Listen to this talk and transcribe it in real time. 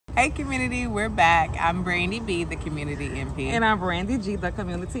Hey community, we're back. I'm Brandy B, the community MP. And I'm Brandy G, the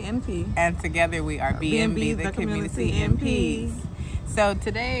community MP. And together we are BNB, the community MPs. So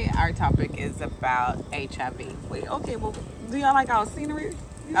today our topic is about HIV. Wait, okay, well, do y'all like our scenery?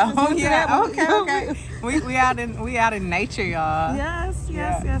 Oh yeah, okay. we out in nature, y'all. Yes.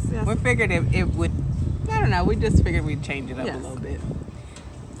 We figured it would, I don't know, we just figured we'd change it up a little bit.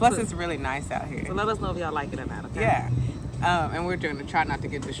 Plus it's really nice out here. So let us know if y'all like it or not, okay? Yeah. And we're going to try not to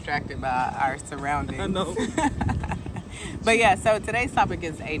get distracted by our surroundings. I know. But yeah, so today's topic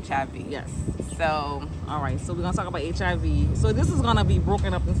is HIV. Yes. So, all right, so we're going to talk about HIV. So this is going to be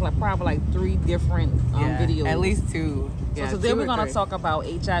broken up into probably 3 different videos. At least 2. So today we're going to talk about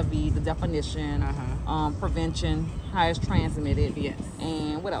HIV, the definition, prevention, how it's transmitted. Yes.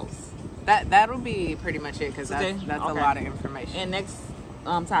 And what else? That'll be pretty much it because that's a lot of information. And next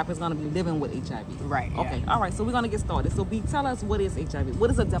topic is going to be living with HIV. Right. Okay. Yeah. All right. So we're going to get started. So B, tell us, what is HIV?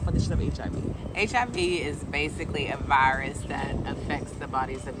 What is the definition of HIV? HIV is basically a virus that affects the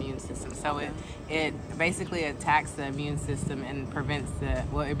body's immune system. So it basically attacks the immune system and prevents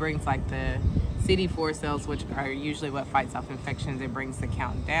it brings like the CD4 cells, which are usually what fights off infections. It brings the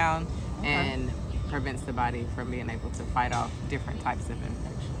count down and prevents the body from being able to fight off different types of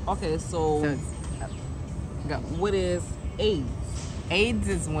infections. Okay. So go. What is AIDS? AIDS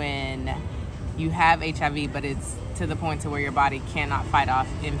is when you have HIV, but it's to the point to where your body cannot fight off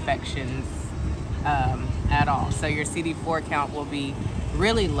infections at all. So your CD4 count will be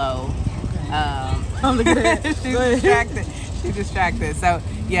really low. Look at that. She's distracted. So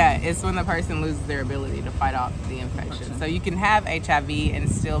yeah, it's when the person loses their ability to fight off the infection. So you can have HIV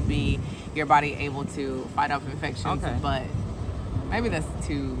and still be your body able to fight off infections, but maybe that's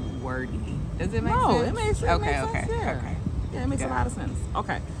too wordy. Does it make sense? No, it makes sense. Okay. Yeah, it makes a lot of sense.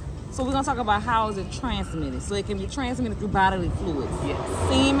 Okay. So we're going to talk about how is it transmitted. So it can be transmitted through bodily fluids. Yes.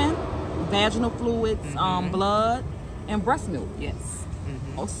 Semen, vaginal fluids, blood, and breast milk. Yes.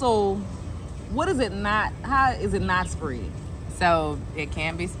 So what is it not, how is it not spread? So it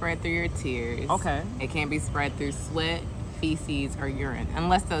can be spread through your tears. Okay. It can be spread through sweat, feces, or urine,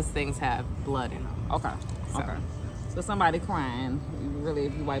 unless those things have blood in them. Okay. So somebody crying, really,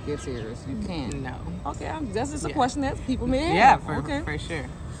 if you wipe their tears, you can't. No. Okay, that's just a question that people may have. Yeah, for sure.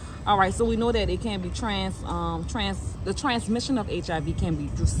 All right, so we know that it can be the transmission of HIV can be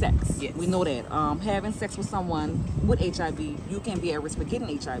through sex. Yes. We know that. Having sex with someone with HIV, you can be at risk for getting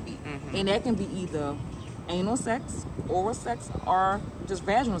HIV. And that can be either anal sex, oral sex, or just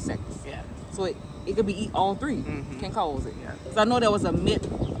vaginal sex. Yeah. So it could be all 3 can cause it. Yeah. So I know there was a myth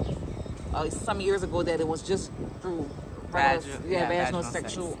some years ago that it was just through vaginal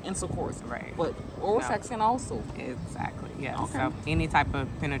sexual intercourse. Right. But oral sex can also. Exactly. Yeah. Okay. So any type of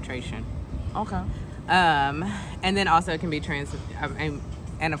penetration. Okay. And then also it can be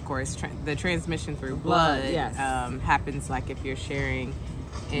and of course the transmission through blood happens like if you're sharing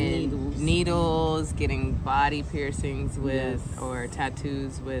needles, getting body piercings with or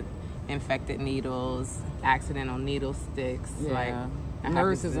tattoos with infected needles, accidental needle sticks, like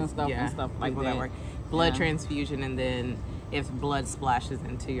nurses and stuff like that. Blood transfusion, and then if blood splashes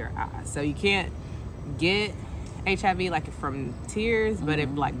into your eye. So you can't get HIV like from tears, but if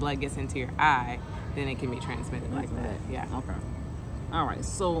like blood gets into your eye, then it can be transmitted like that. Yeah. Okay. All right.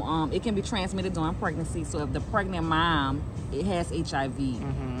 So it can be transmitted during pregnancy. So if the pregnant mom has HIV,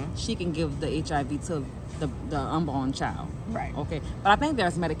 she can give the HIV to the unborn child. Right. Okay. But I think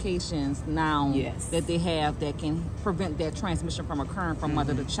there's medications now that they have that can prevent that transmission from occurring from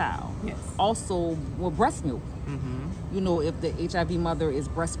mother to child. Yes. Also with breast milk. You know, if the HIV mother is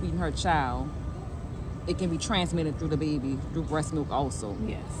breastfeeding her child, it can be transmitted through the baby through breast milk also.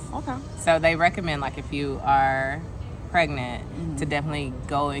 Yes. Okay. So they recommend, like, if you are pregnant, to definitely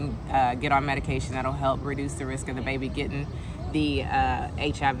go and get on medication that'll help reduce the risk of the baby getting the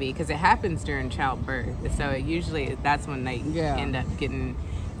HIV, because it happens during childbirth. So that's when they end up getting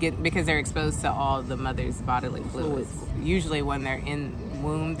because they're exposed to all the mother's bodily fluids. Usually when they're in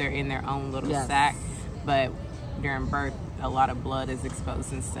womb, they're in their own little sac, but during birth, a lot of blood is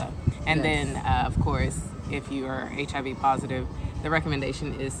exposed and stuff. And then, of course, if you are HIV positive, the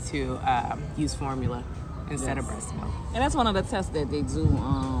recommendation is to use formula instead of breast milk. And that's one of the tests that they do,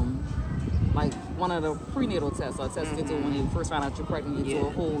 like one of the prenatal tests or tests they do when you first find out you're pregnant.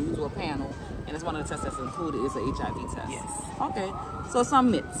 You do a panel, and it's one of the tests that's included is an HIV test. Yes. Okay. So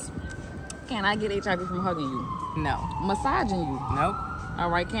some myths. Can I get HIV from hugging you? No. Massaging you? Nope. All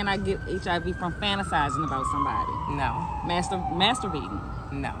right. Can I get HIV from fantasizing about somebody? No.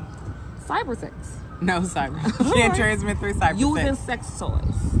 Masturbating? No. Cyber sex? No cyber. You can't transmit through cyber Using sex. sex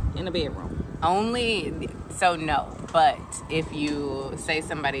toys in the bedroom? Only So no, but if you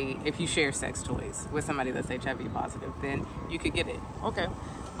share sex toys with somebody that's HIV positive, then you could get it. Okay.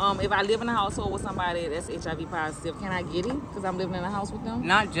 If I live in a household with somebody that's HIV positive, can I get it because I'm living in a house with them?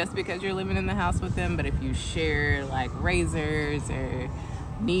 Not just because you're living in the house with them, but if you share like razors or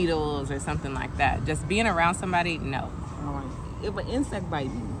needles or something like that, just being around somebody, no. All right. If an insect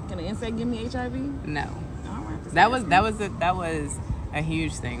bite me, can an insect give me HIV? No. All right. That was a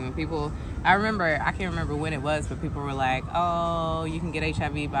huge thing. When people, I can't remember when it was, but people were like, "Oh, you can get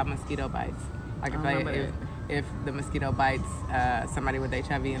HIV by mosquito bites." Like if the mosquito bites somebody with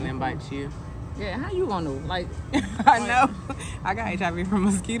HIV and then bites you. Yeah, how you gonna know? Like, I know. I got HIV from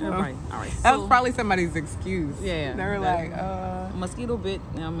mosquito. All right. That was probably somebody's excuse. Yeah. They were like, mosquito bit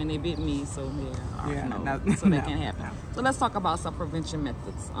them and they bit me, so yeah. So that can't happen. So let's talk about some prevention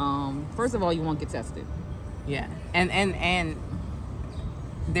methods. First of all, you want to get tested. Yeah. And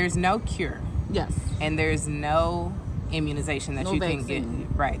there's no cure. Yes. And there's no immunization that you vaccine. can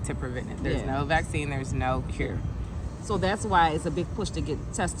get right to prevent it. There's no vaccine, there's no cure. So that's why it's a big push to get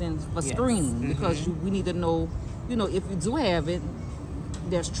testing for screening, because we need to know, if you do have it,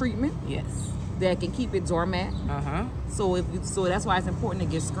 there's treatment. Yes. That can keep it dormant. So that's why it's important to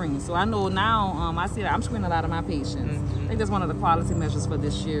get screened. So I know now, I see that I'm screening a lot of my patients. I think that's one of the quality measures for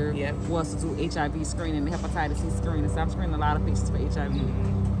this year was to do HIV screening, the hepatitis C screening. So I'm screening a lot of patients for HIV.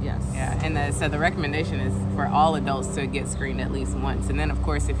 Yes. Yeah, and so the recommendation is for all adults to get screened at least once. And then, of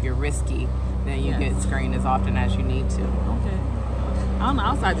course, if you're risky, then you get screened as often as you need to. Okay. I don't know,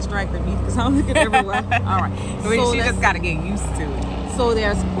 outside distracted me because I'm looking everywhere. All right. So she just got to get used to it. So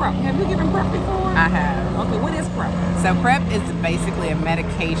there's PrEP. Have you given PrEP before? I have. Okay, what is PrEP? So PrEP is basically a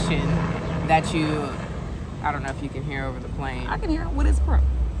medication that I don't know if you can hear over the plane. I can hear it. What is PrEP?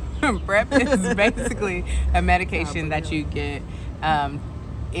 PrEP is basically a medication that you get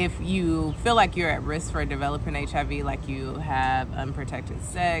if you feel like you're at risk for developing HIV, like you have unprotected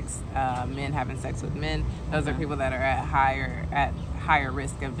sex, men having sex with men. Those are people that are at higher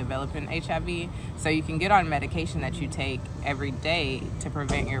risk of developing HIV. So you can get on medication that you take every day to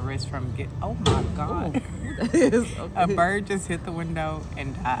prevent your risk from oh my God. A bird just hit the window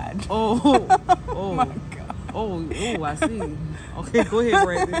and died. Oh my God. Oh, I see. Okay, go ahead,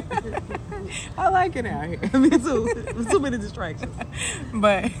 Brandon. I like it out here. Me too. There's too many distractions.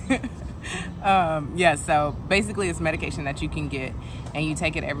 But so basically it's medication that you can get and you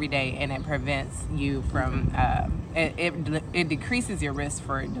take it every day, and it prevents you from it decreases your risk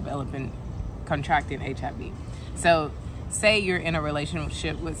for contracting HIV. So say you're in a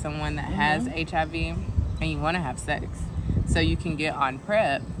relationship with someone that has HIV and you want to have sex, so you can get on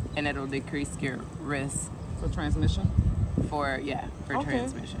PrEP and it'll decrease your risk for transmission.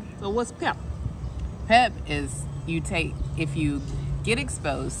 Transmission. So what's PEP? PEP is if you get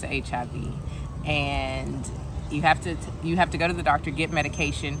exposed to HIV and you have to go to the doctor, get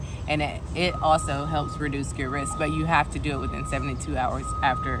medication, and it also helps reduce your risk, but you have to do it within 72 hours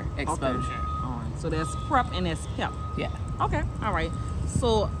after exposure. Okay. All right. So that's PrEP and that's PEP. Yeah. Okay. All right.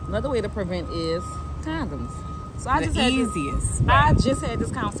 So another way to prevent is condoms. So I just had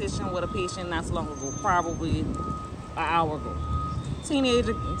this conversation with a patient not so long ago, probably an hour ago.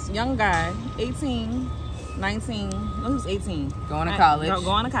 Teenager, young guy, 18, 19, no, he was 18. Going to college.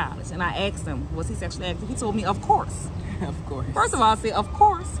 Going to college. And I asked him, was he sexually active? He told me, of course. Of course. First of all, I said, of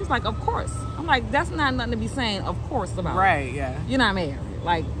course. He's like, of course. I'm like, that's not nothing to be saying, of course, about. Right, yeah. You're not married.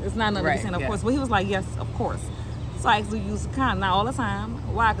 Like, it's not nothing to be saying, of course. But he was like, yes, of course. So I actually use the condom. Not all the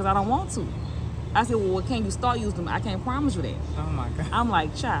time. Why? Because I don't want to. I said, well, can you start using them? I can't promise you that. Oh, my God. I'm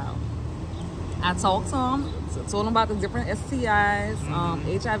like, child. I talked to him, told him about the different STIs,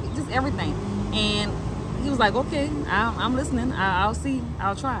 HIV, just everything. And he was like, okay, I'm listening. I'll see.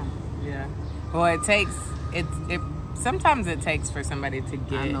 I'll try. Yeah. Well, sometimes it takes for somebody to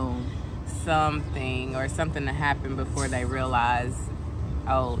get something or something to happen before they realize,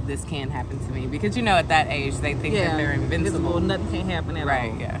 oh, this can happen to me. Because, at that age, they think that they're invincible. Nothing can happen at all.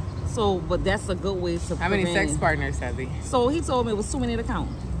 Right, yeah. So, but that's a good way to How many sex partners have he? So he told me it was too many to count.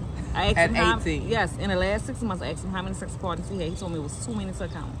 I asked At him 18? Yes, in the last 6 months, I asked him how many sex partners he had. He told me it was too many to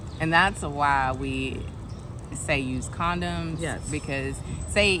count. And that's why we say use condoms. Yes. Because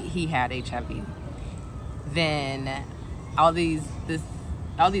say he had HIV, then all these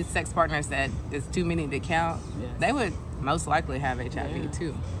sex partners that is too many to count, they would most likely have HIV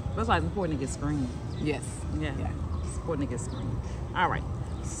too. That's why it's important to get screened. Yes. Yeah. It's important to get screened. All right.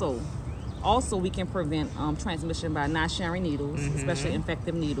 So, also we can prevent transmission by not sharing needles, especially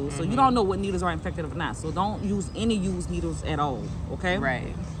infected needles. So you don't know what needles are infected or not. So don't use any used needles at all. Okay.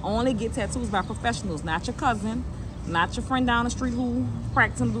 Right. Only get tattoos by professionals, not your cousin, not your friend down the street who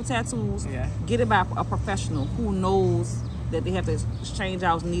practicing to do tattoos. Yeah. Get it by a professional who knows that they have to exchange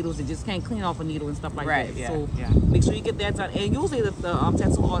out needles. They just can't clean off a needle and stuff like that. Yeah, so yeah. make sure you get that done. And usually the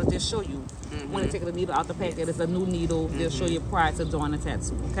tattoo artist, they'll show you when they take the needle out the pack that it's a new needle. They'll show you prior to doing the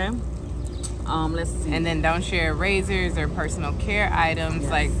tattoo. Okay. Let's see. And then don't share razors or personal care items.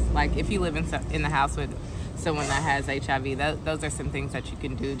 Yes. Like if you live in the house with someone that has HIV, those are some things that you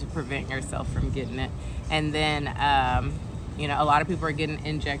can do to prevent yourself from getting it. And then, you know, a lot of people are getting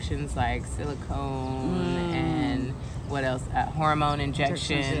injections like silicone and what else? Hormone injections.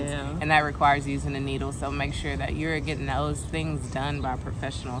 Yeah. And that requires using a needle. So make sure that you're getting those things done by a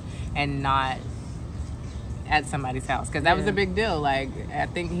professional and not at somebody's house. Because that was a big deal. Like, I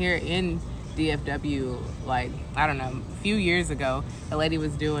think here in DFW, like, I don't know, a few years ago, a lady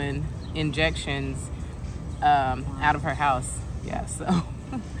was doing injections out of her house. Yeah, so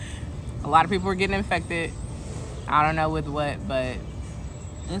a lot of people were getting infected. I don't know with what, but.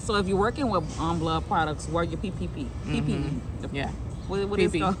 And so if you're working with blood products, wear your PPE. Yeah. What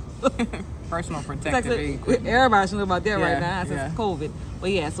is it called? Personal protective equipment. Everybody should know about that right now since yeah. COVID.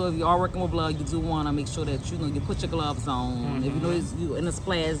 But yeah, so if you are working with blood, you do want to make sure that you know you put your gloves on. If you know you're in a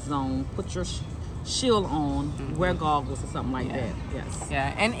splash zone, put your shield on. Wear goggles or something like that. Yes.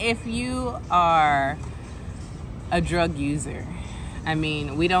 Yeah, and if you are a drug user, I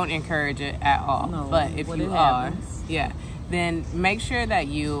mean, we don't encourage it at all. No, but if you are, then make sure that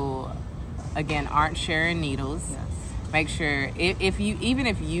you, again, aren't sharing needles. Yes. Make sure if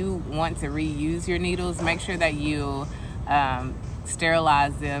you want to reuse your needles, make sure that you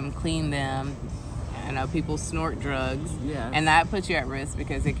sterilize them, clean them. I know people snort drugs, and that puts you at risk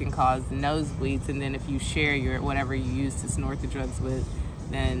because it can cause nosebleeds. And then if you share your whatever you use to snort the drugs with,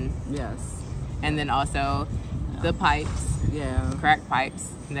 then and then also the pipes, crack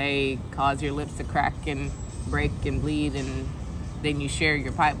pipes, they cause your lips to crack and break and bleed, and then you share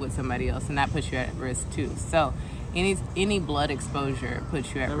your pipe with somebody else, and that puts you at risk too. So any blood exposure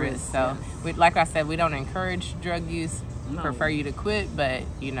puts you at risk. So like I said, we don't encourage drug use. Prefer you to quit, but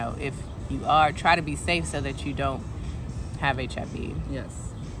you know, if you are, try to be safe so that you don't have HIV.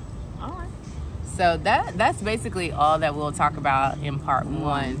 Yes. All right. So that's basically all that we'll talk about in part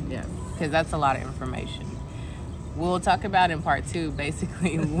 1. Yes. Because that's a lot of information. We'll talk about in part 2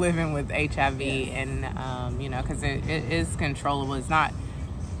 basically living with HIV and you know, because it is controllable. It's not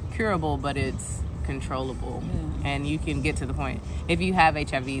curable, but it's controllable, and you can get to the point. If you have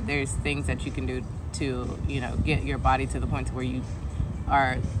HIV, there's things that you can do to, you know, get your body to the point to where you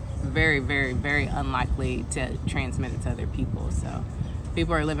are very, very, very unlikely to transmit it to other people. So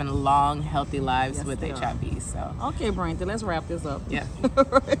people are living long, healthy lives with HIV. So okay, Brandon, let's wrap this up. Yeah.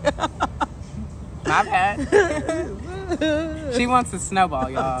 My bad. She wants a snowball,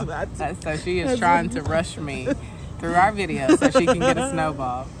 y'all. So she is trying to rush me through our video so she can get a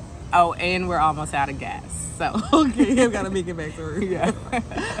snowball. Oh, and we're almost out of gas. So okay, we gotta make it back to her. Yeah.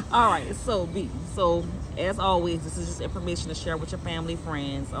 All right. So as always, this is just information to share with your family,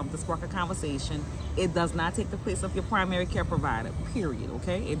 friends, to spark a conversation. It does not take the place of your primary care provider. Period.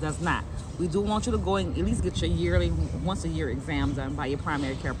 Okay, it does not. We do want you to go and at least get your once a year exam done by your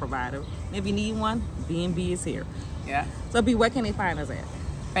primary care provider. And if you need one, B&B is here. Yeah. So B, where can they find us at?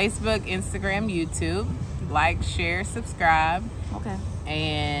 Facebook, Instagram, YouTube. Like, share, subscribe. Okay.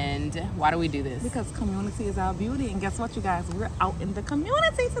 And why do we do this? Because community is our beauty. And guess what, you guys? We're out in the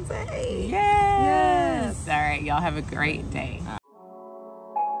community today. Yes. All right. Y'all have a great day.